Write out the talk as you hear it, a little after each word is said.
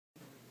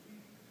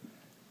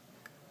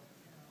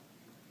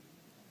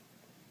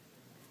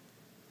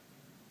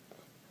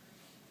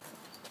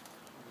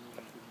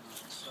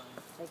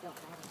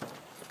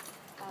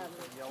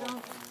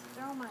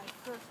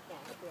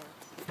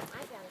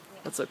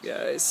What's up,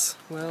 guys?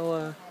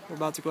 Well, we're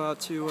about to go out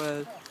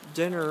to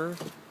dinner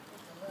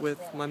with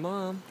my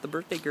mom, the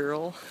birthday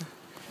girl.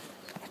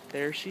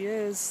 There she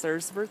is.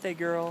 There's the birthday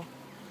girl.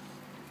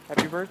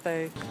 Happy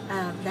birthday.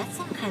 That's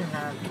some kind of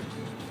a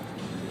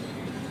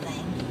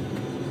thing.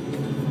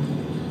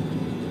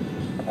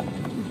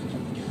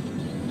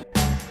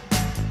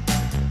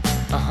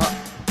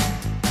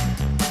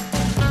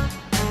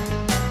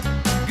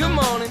 Good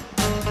morning.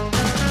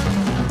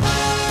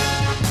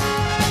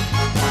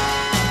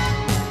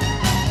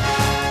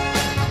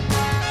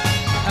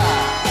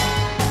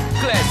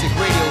 Classic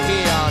radio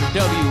here on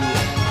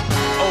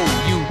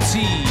WOUT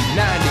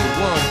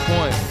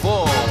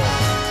 91.4.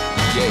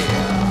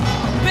 Yeah.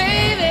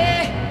 Baby,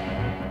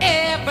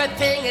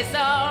 everything is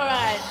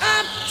alright.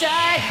 I'm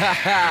tight.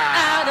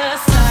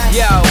 Outasight.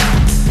 Yo,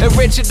 and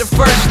Richard the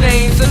first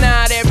name, so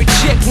not every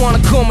chick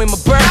wanna call me my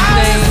birth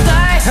name.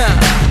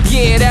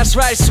 Yeah, that's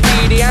right,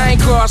 sweetie. I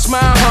ain't crossed my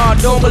heart.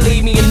 Don't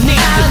believe me, you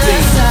need to be.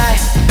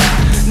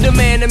 The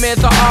man, the myth,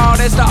 the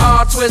artist, the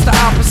art twist, the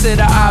opposite,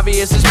 the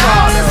obvious is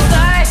part of.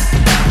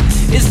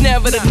 It's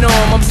never the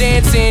norm. I'm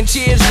dancing,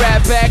 cheers,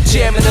 right back,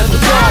 chairman of the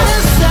floor.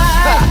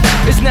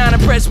 It's not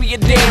impressed with your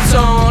dance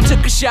on.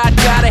 Took a shot,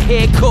 got a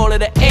head, call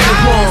it an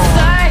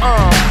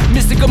A1.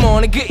 Mr. Good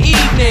morning, good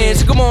evening.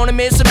 So good morning,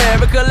 Miss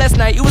America. Last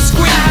night you was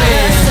screaming.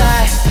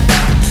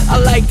 I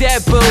like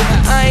that, boo.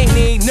 I ain't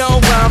need no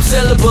rhyme,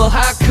 syllable,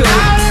 haiku.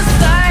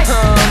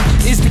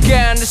 It's the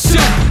guy in the suit,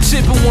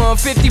 sipping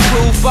 150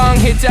 proof, bong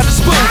hits out the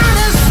spoon.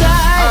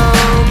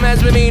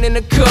 As we meaning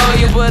to call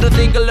you, but I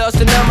think I lost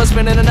the number,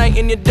 spending the night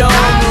in your dorm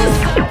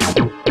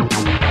room.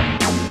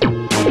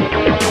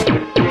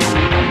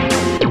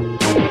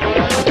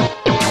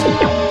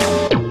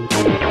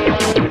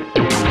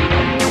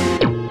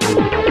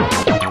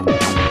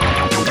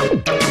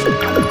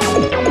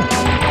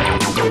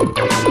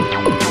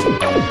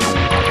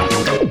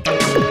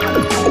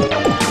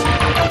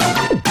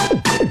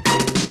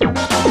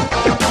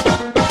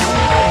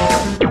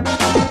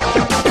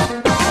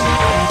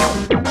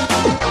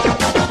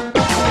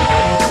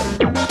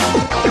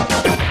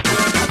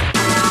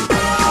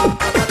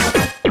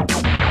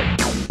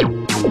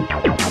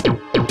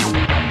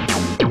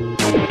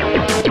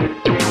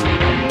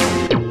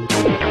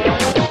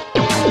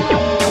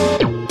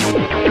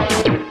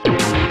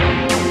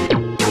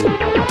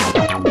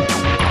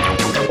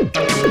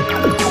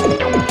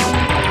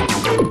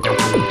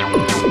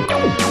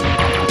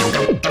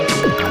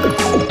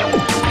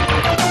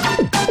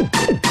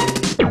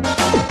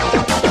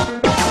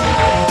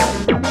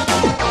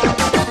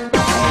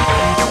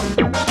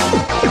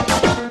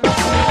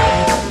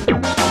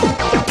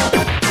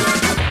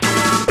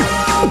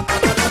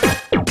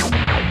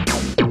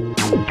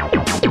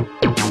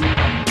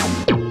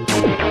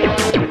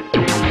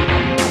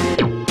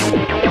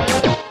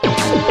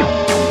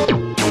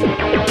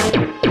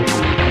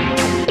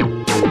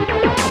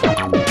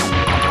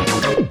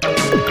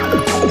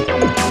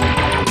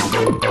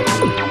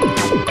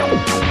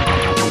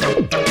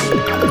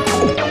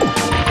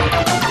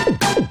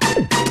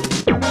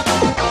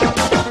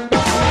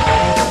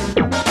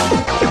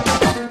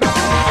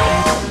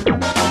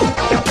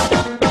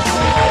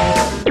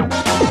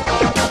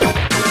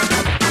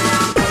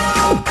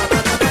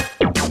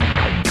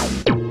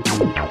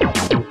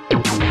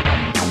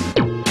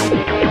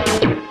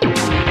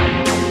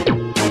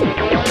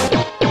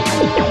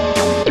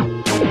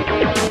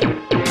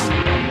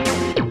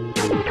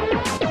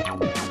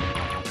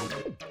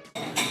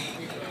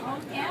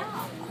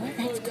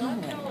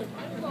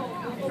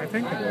 I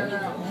think it is.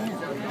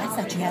 I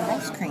thought you had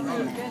ice cream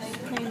in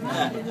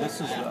there. This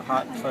is the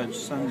hot fudge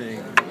sundae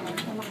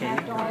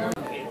cake.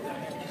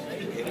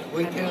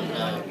 We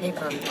can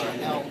paper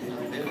no.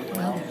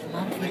 Well, there's a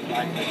lot of people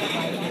in the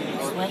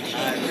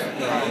sweatshirt.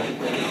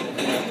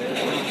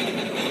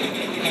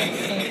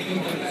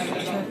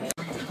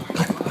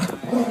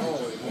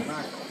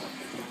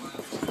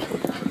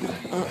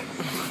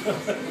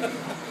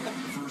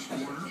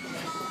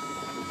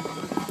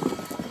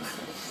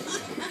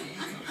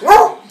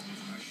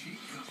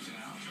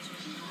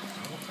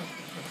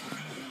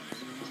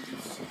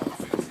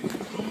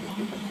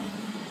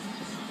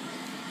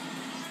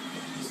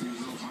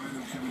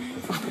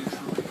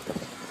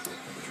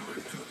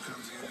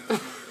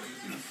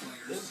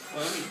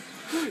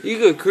 You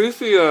got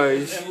creepy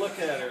eyes. And look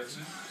at her.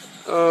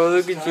 Oh,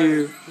 look at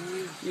you.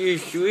 You're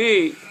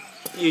sweet.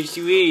 You're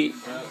sweet.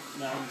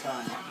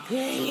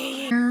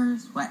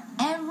 Here's what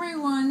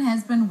everyone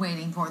has been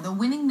waiting for. The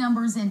winning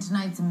numbers in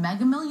tonight's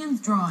Mega Millions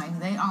drawing.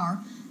 They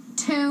are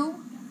 2,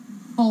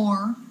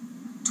 4,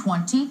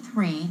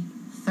 23,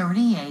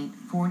 38,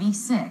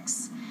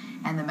 46.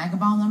 And the Mega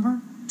Ball number,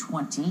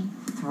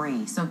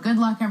 23. So good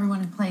luck,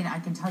 everyone who played. I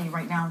can tell you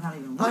right now without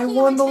even looking I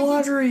won at the my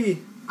tickets,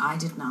 lottery. I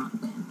did not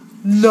win.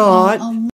 Not.